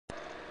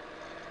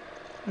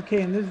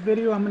Okay, in this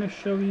video I'm going to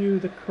show you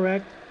the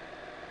correct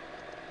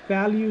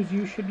values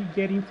you should be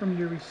getting from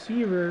your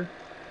receiver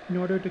in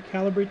order to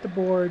calibrate the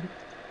board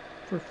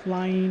for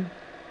flying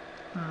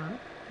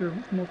your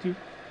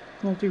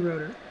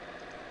multi-rotor.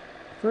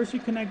 First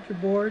you connect your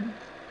board,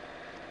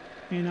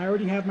 and I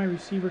already have my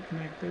receiver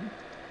connected.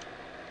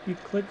 You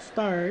click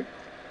start,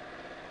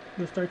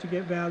 you'll start to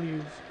get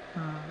values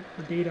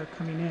or data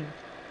coming in.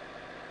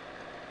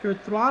 Your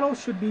throttle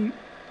should be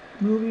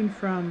moving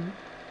from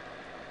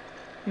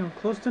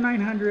close to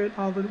 900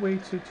 all the way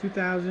to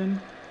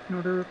 2000 in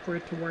order for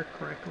it to work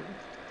correctly.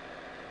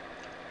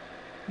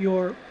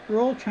 Your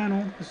roll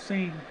channel the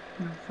same,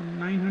 from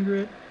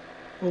 900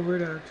 over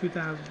to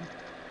 2000,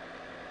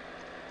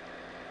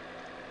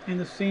 and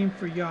the same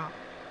for yaw,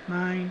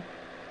 9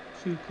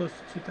 to close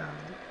to 2000,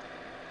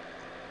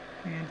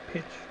 and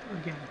pitch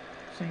again,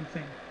 same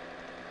thing.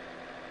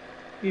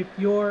 If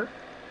your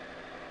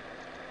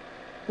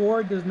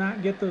board does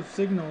not get those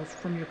signals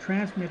from your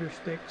transmitter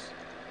sticks,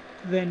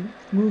 then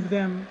move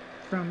them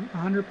from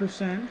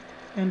 100%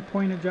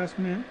 endpoint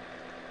adjustment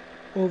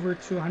over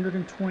to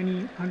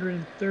 120,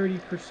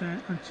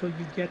 130% until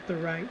you get the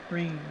right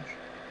range.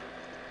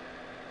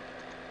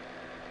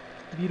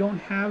 If you don't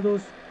have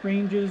those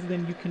ranges,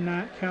 then you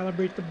cannot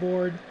calibrate the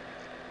board,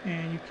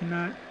 and you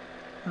cannot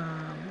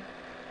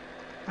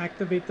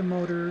activate the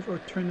motors or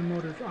turn the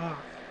motors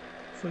off.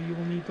 So you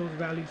will need those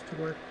values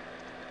to work.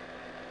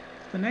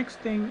 The next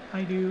thing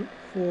I do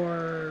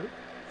for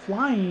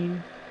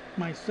flying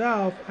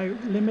myself, I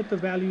limit the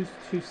values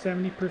to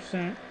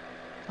 70%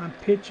 on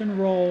pitch and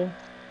roll,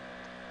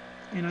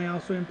 and I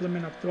also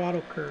implement a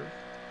throttle curve.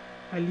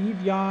 I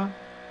leave yaw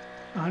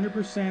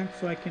 100%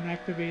 so I can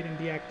activate and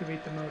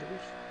deactivate the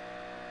motors.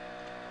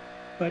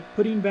 But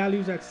putting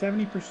values at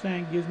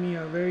 70% gives me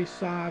a very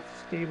soft,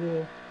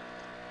 stable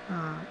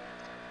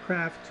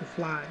craft to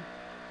fly.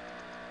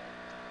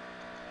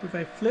 If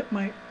I flip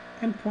my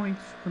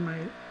endpoints or my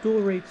dual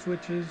rate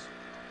switches,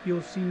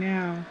 you'll see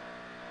now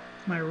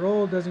my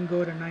roll doesn't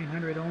go to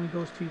 900, it only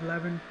goes to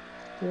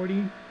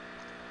 1140,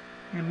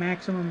 and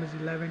maximum is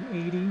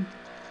 1180.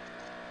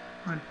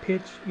 On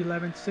pitch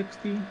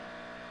 1160,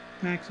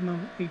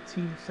 maximum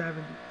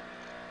 1870.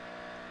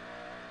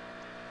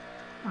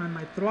 On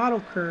my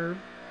throttle curve,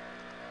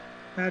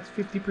 that's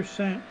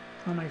 50%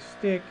 on my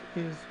stick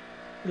is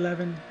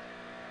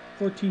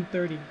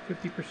 1430,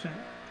 50%.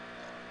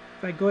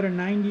 If I go to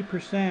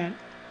 90%,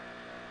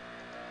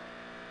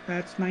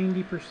 that's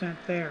 90%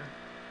 there.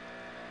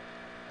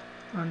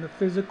 On the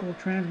physical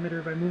transmitter,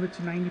 if I move it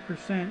to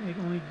 90%, it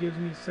only gives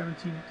me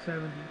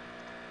 1770.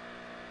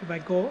 If I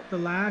go the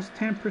last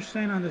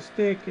 10% on the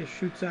stick, it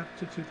shoots up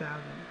to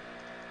 2000.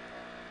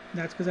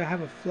 That's because I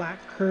have a flat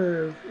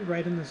curve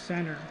right in the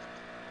center.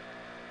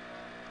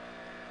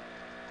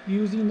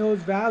 Using those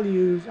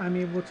values, I'm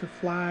able to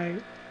fly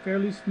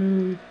fairly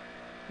smooth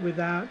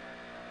without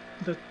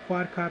the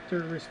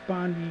quadcopter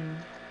responding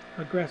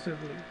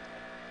aggressively.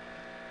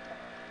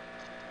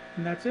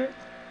 And that's it.